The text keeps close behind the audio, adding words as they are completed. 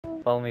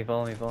Follow me,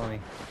 follow me, follow me.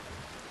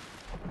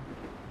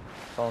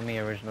 Follow me,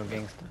 original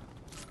gangsta.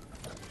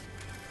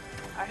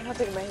 I'm not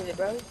taking my hit,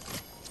 bro.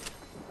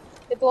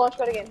 Hit the launch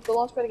pad again. The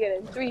launch pad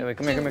again. In 3, Hey, wait,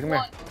 come 2, here, come here, come 1.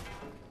 here.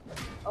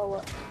 Oh,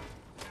 what?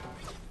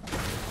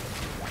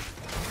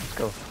 Let's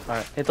go.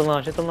 Alright, hit the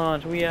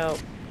launch, we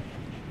out.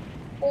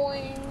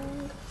 Boing.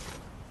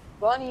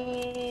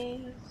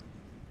 Bunnies.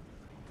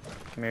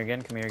 Come here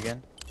again, come here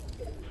again.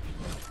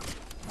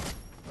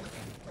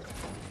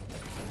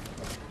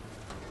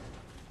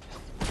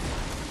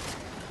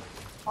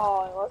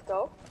 Oh, let's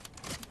go.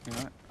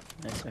 Alright,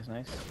 nice, nice,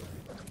 nice.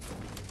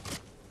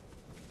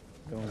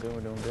 Doing good,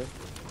 we're doing good.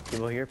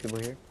 People here, people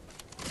here.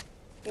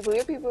 People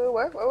here, people here.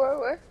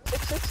 Where?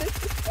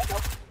 6. No.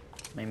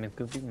 My name is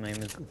Goofy, my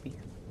name is Goofy.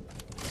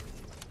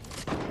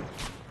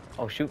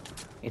 Oh shoot,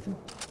 Ethan.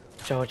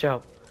 Watch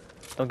out.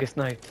 Don't get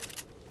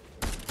sniped.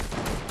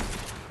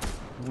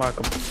 Mark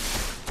him.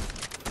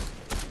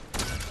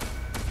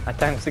 I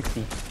tagged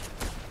 60.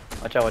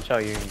 Watch out,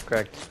 you're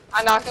correct.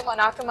 I knocked him.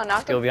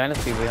 People behind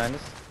us, people behind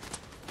us.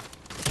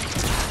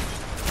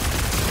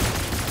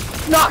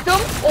 Knocked him!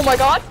 Oh my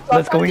god!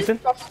 Let's go, Ethan.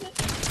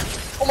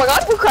 Oh my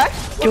god, we're cracked!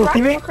 Kill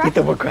teammate!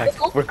 Ethan, we're cracked.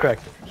 We're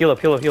cracked. Heal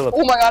up. Oh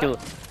my god.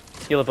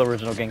 Heal up,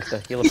 original gangsta.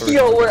 Heal up, original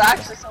Yo, we're gangsta.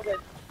 actually so good.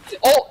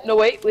 Oh, no,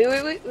 wait.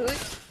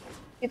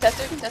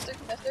 Contester.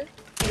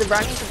 He's a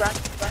brownie.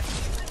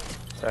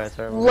 Sorry.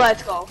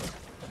 Let's go.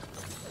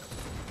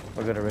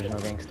 We're good, original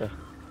gangsta.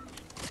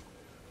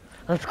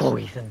 Let's go,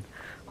 Ethan.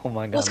 Oh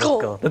my god, Let's let's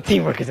go. go. The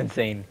teamwork is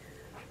insane.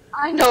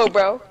 I know,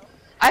 bro.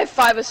 I have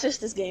 5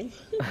 assists this game.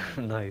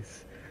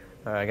 Nice.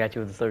 Alright, I got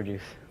you with the third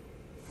juice.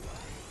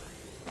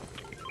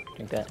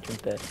 Drink that.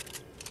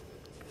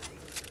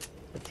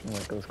 The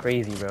teamwork goes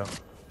crazy, bro.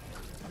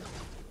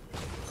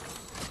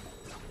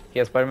 He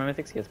has Spider-Man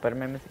mythics.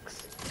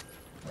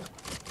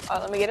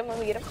 Let me get him.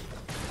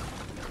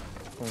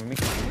 Over me.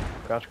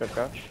 Crouch.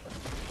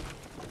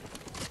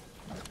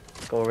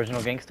 Go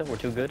original gangsta, we're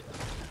too good.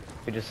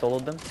 We just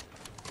soloed them.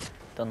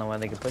 Don't know why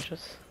they can push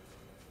us.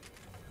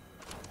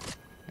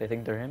 They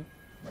think they're him.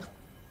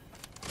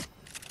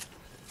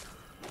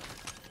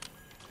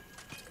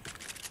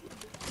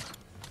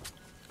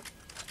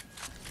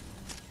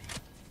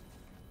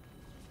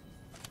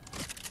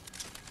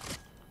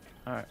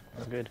 Alright,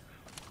 we're good.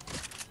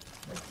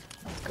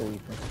 Let's go,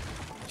 Ethan.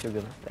 Too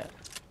good like that.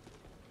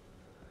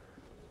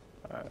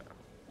 Alright.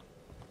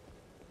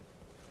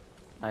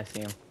 I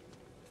see him.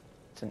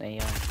 It's an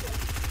AI.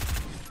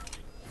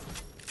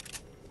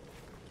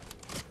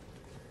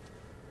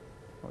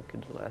 What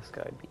could the last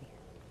guy be?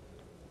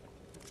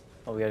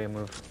 Oh, we gotta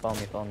move. Follow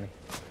me.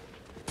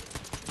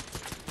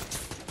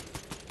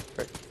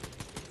 Right.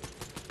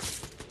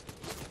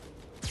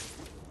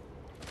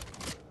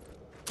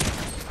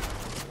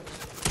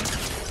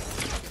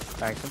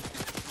 Back him.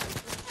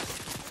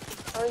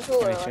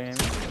 Cool, There you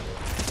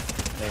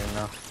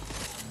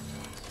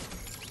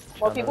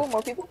go.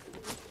 More people.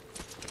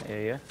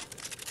 Yeah.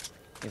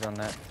 He's on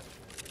that.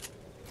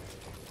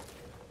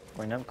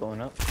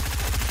 Going up.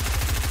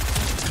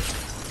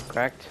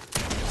 Cracked.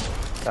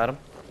 Got him.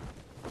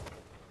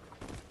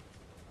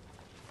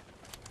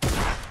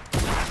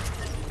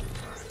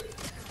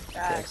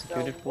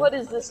 Executed. What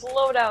is this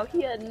loadout?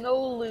 He had no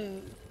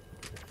loot.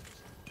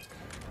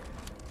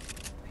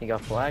 He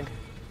got flag.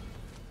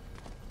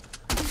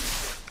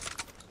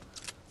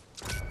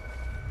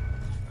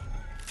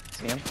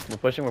 See him? We're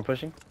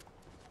pushing.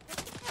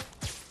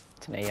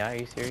 It's an AI, are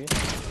you serious?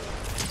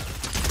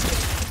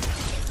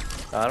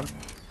 Got him.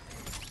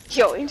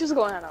 Yo, he's just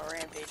going on a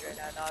rampage right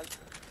now, dog.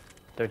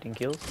 13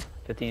 kills.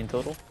 15 in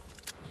total.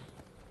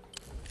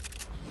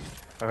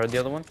 I heard the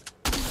other one.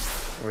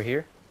 Over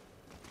here.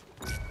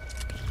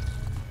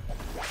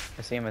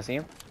 I see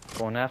him.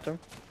 Going after him.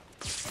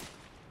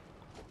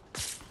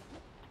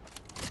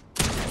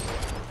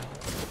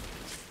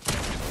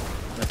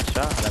 Missed a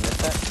shot. Did I miss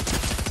that?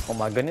 Oh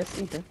my goodness,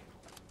 Ethan.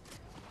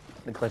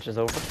 The clutch is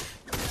over.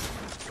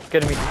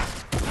 Get him, Ethan.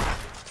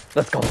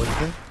 Let's go,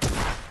 Ethan.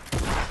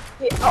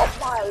 Get out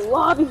my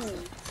lobby!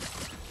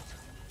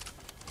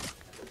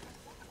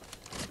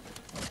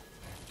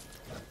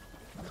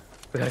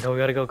 We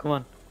gotta go, come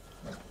on.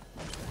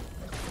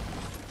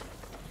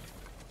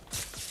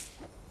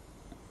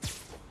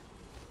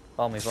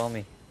 Follow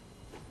me.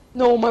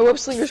 No, my web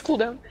slinger's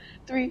cooldown.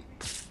 3,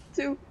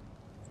 2,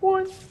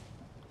 1.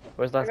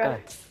 Where's the last guy?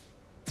 it.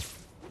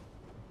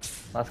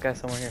 Last guy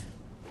somewhere here.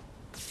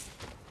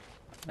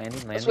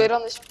 Landing. Let's wait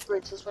on this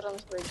bridge.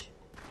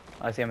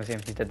 I see him.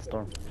 He's dead to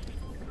storm.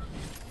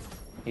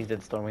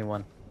 We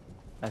won.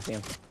 I see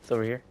him. It's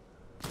over here.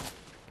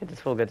 Get this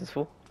full.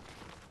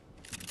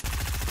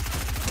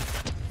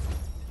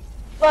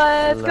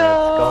 Let's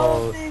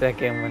go!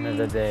 Second win of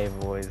the day,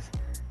 boys.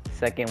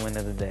 Second win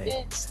of the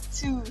day. It's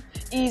too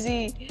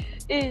easy.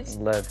 Let's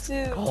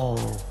go.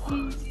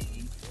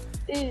 Easy.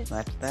 It's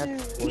Match that. too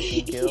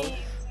 14 kills. easy.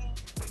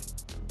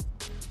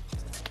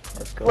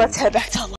 Let's go. Let's head back to